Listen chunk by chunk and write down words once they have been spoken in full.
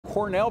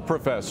Cornell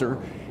professor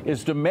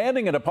is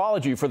demanding an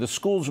apology for the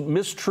school's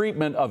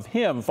mistreatment of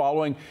him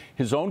following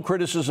his own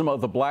criticism of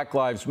the Black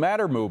Lives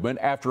Matter movement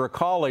after a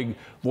colleague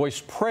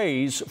voiced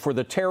praise for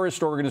the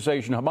terrorist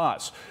organization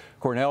Hamas.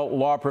 Cornell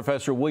law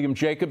professor William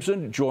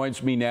Jacobson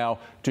joins me now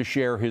to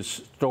share his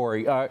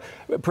story.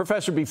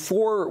 Professor,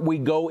 before we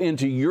go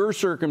into your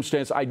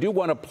circumstance, I do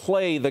want to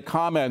play the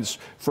comments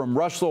from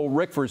Russell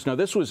Rickford. Now,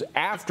 this was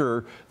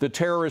after the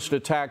terrorist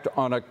attack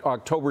on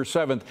October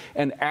 7th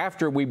and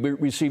after we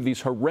received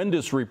these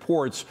horrendous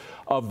reports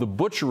of the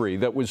butchery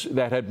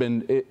that had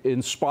been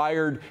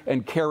inspired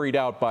and carried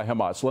out by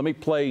Hamas. Let me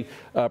play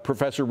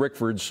Professor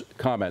Rickford's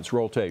comments.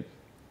 Roll tape.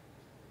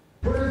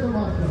 Where is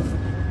Hamas?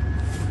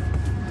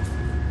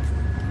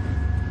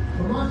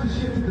 Hamas has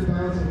shifted the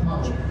balance of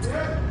power.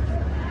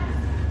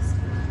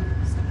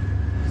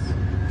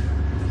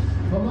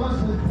 Hamas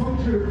has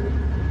punctured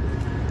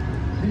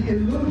the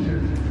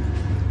illusion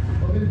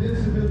of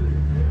invincibility.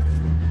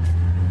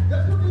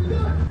 That's what they've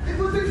done. It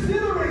was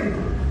exhilarating.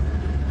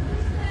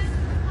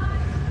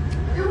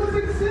 It was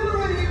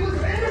exhilarating. It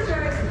was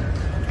energizing.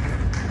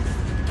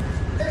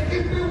 And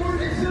if they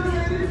weren't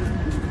exhilarated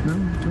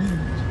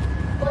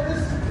by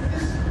this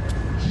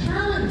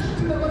challenge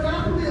to the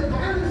monopoly of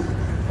violence,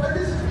 by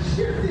this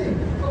shifting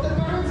of the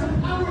balance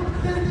of power,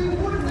 then they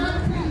would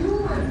not be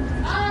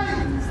human.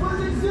 I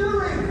was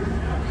exhilarated.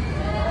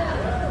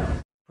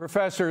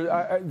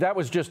 Professor, that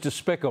was just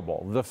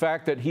despicable. The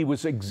fact that he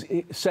was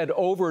said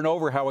over and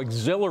over how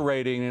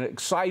exhilarating and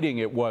exciting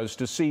it was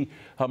to see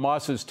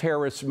Hamas's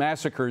terrorist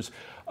massacres.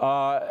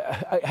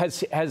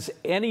 Has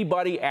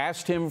anybody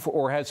asked him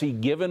or has he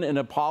given an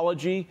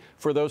apology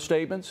for those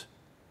statements?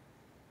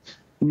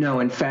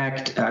 No, in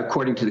fact,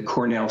 according to the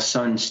Cornell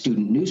Sun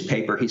student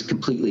newspaper, he's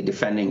completely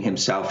defending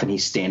himself and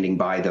he's standing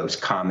by those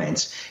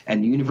comments.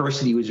 And the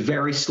university was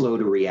very slow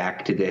to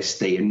react to this.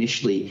 They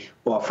initially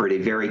offered a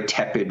very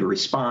tepid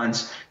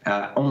response.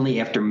 Only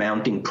after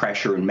mounting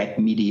pressure and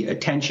media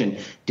attention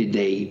did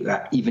they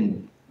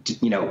even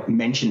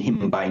mention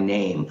him by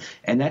name.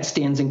 And that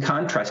stands in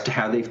contrast to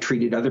how they've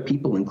treated other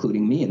people,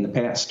 including me, in the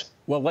past.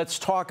 Well, let's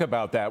talk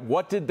about that.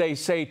 What did they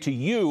say to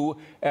you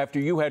after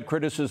you had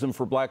criticism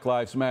for Black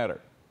Lives Matter?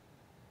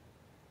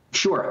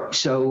 Sure.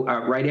 So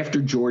right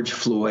after George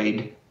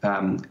Floyd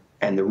and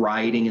the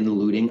rioting and the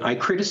looting, I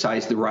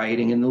criticized the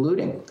rioting and the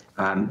looting.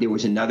 There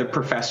was another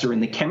professor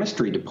in the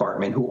chemistry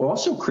department who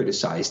also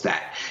criticized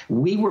that.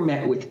 We were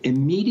met with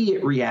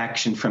immediate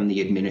reaction from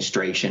the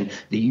administration.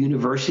 The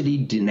university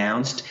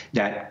denounced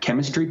that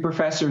chemistry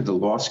professor. The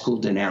law school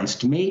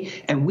denounced me.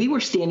 And we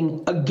were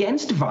standing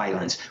against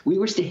violence. We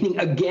were standing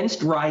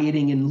against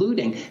rioting and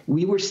looting.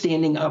 We were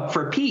standing up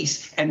for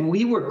peace. And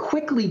we were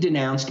quickly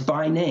denounced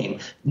by name.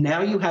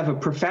 Now you have a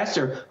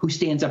professor who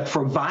stands up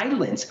for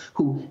violence,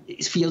 who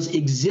feels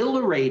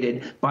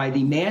exhilarated by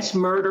the mass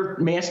murder,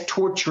 mass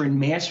torture, and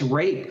mass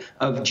rape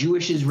of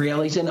Jewish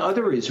Israelis and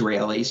other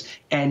Israelis,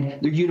 and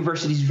the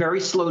university is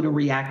very slow to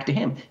react to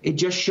him. It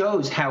just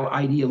shows how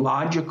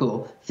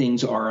ideological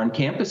things are on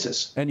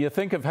campuses. And you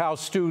think of how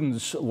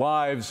students'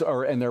 lives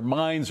and their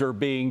minds are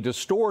being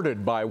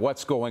distorted by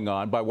what's going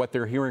on, by what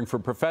they're hearing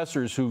from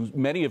professors,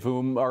 many of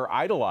whom are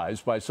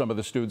idolized by some of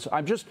the students.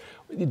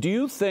 Do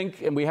you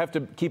think, and we have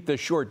to keep this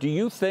short, do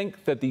you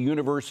think that the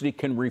university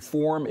can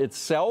reform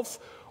itself,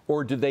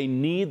 or do they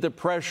need the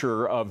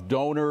pressure of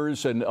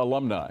donors and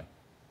alumni?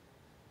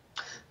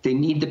 They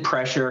need the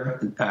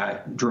pressure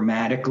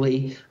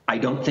dramatically. I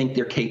don't think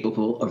they're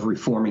capable of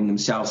reforming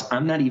themselves.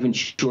 I'm not even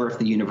sure if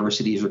the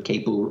universities are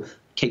capable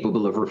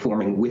of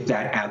reforming with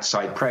that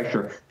outside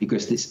pressure,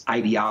 because this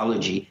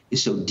ideology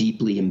is so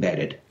deeply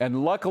embedded.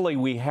 And luckily,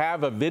 we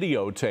have a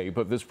videotape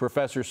of this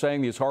professor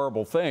saying these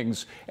horrible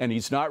things, and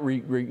he's not,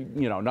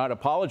 not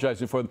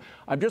apologizing for them.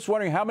 I'm just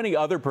wondering how many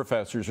other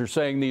professors are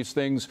saying these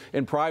things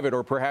in private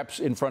or perhaps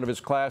in front of his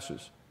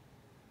classes.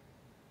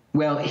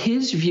 Well,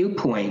 his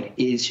viewpoint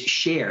is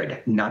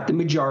shared, not the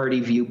majority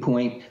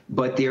viewpoint,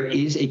 but there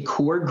is a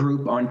core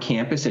group on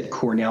campus at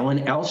Cornell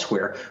and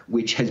elsewhere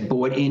which has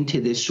bought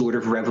into this sort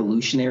of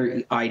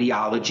revolutionary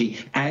ideology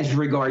as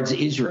regards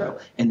Israel.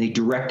 And they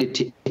direct it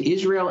to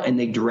Israel and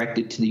they direct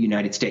it to the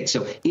United States.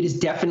 So it is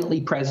definitely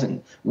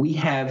present. We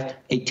have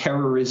a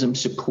terrorism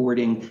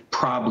supporting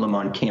problem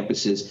on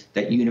campuses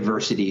that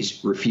universities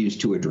refuse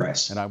to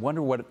address. And I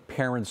wonder what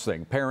parents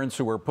think, parents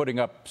who are putting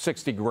up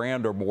 60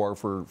 grand or more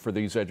for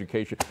these education.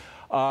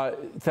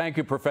 Thank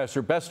you,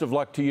 Professor. Best of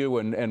luck to you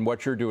and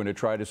what you're doing to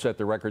try to set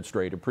the record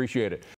straight. Appreciate it.